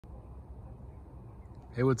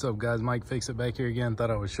Hey, what's up guys? Mike Fix It back here again.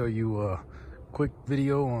 Thought I would show you a quick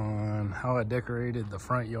video on how I decorated the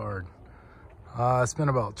front yard. I spent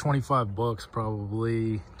about 25 bucks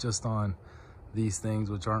probably just on these things,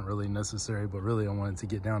 which aren't really necessary, but really I wanted to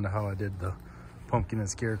get down to how I did the pumpkin and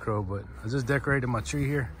scarecrow. But I just decorated my tree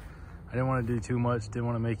here. I didn't want to do too much, didn't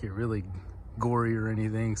want to make it really gory or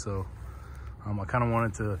anything, so I kind of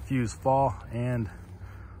wanted to fuse fall and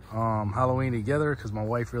Halloween together because my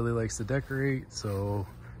wife really likes to decorate. So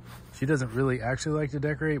she doesn't really actually like to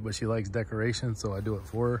decorate, but she likes decoration, so I do it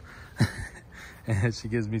for her. And she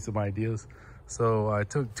gives me some ideas. So I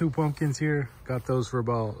took 2 pumpkins here, got those for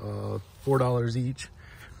about $4 each.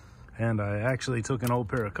 And I actually took an old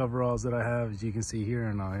pair of coveralls that I have, as you can see here,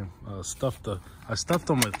 and I stuffed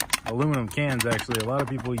them with aluminum cans. Actually, a lot of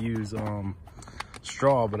people use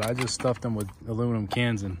straw, but I just stuffed them with aluminum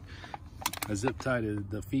cans, and I zip tied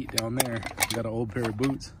the feet down there. Got an old pair of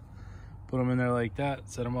boots, put them in there like that,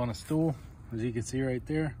 set them on a stool, as you can see right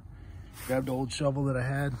there. Grabbed the old shovel that I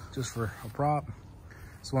had just for a prop.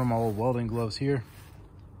 It's one of my old welding gloves here.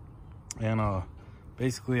 And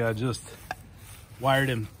basically I just wired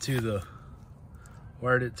it to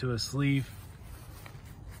a sleeve.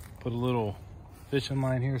 Put a little fishing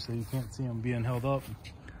line here so you can't see them being held up.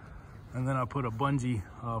 And then I put a bungee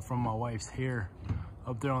from my wife's hair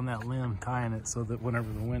up there on that limb, tying it so that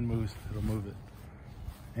whenever the wind moves, it'll move it.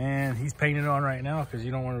 And he's painted on right now because you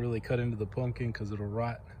don't want to really cut into the pumpkin because it'll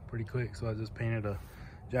rot pretty quick. So I just painted a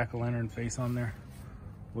jack-o'-lantern face on there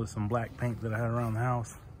with some black paint that I had around the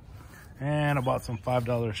house. And I bought some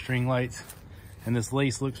 $5 string lights. And this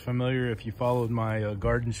lace looks familiar if you followed my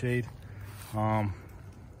garden shade.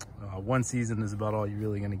 One season is about all you're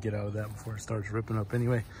really gonna get out of that before it starts ripping up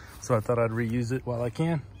anyway. So I thought I'd reuse it while I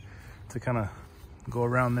can to kind of go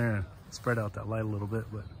around there and spread out that light a little bit.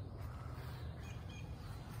 But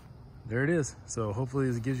there it is. So hopefully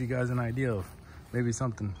this gives you guys an idea of maybe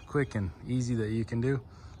something quick and easy that you can do.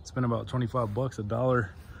 Spend about 25 bucks, $1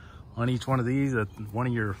 on each one of these at one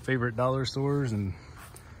of your favorite dollar stores, and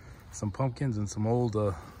some pumpkins and some old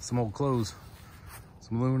clothes,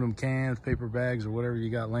 some aluminum cans, paper bags, or whatever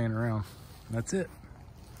you got laying around. And that's it.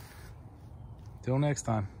 Till next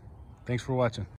time. Thanks for watching.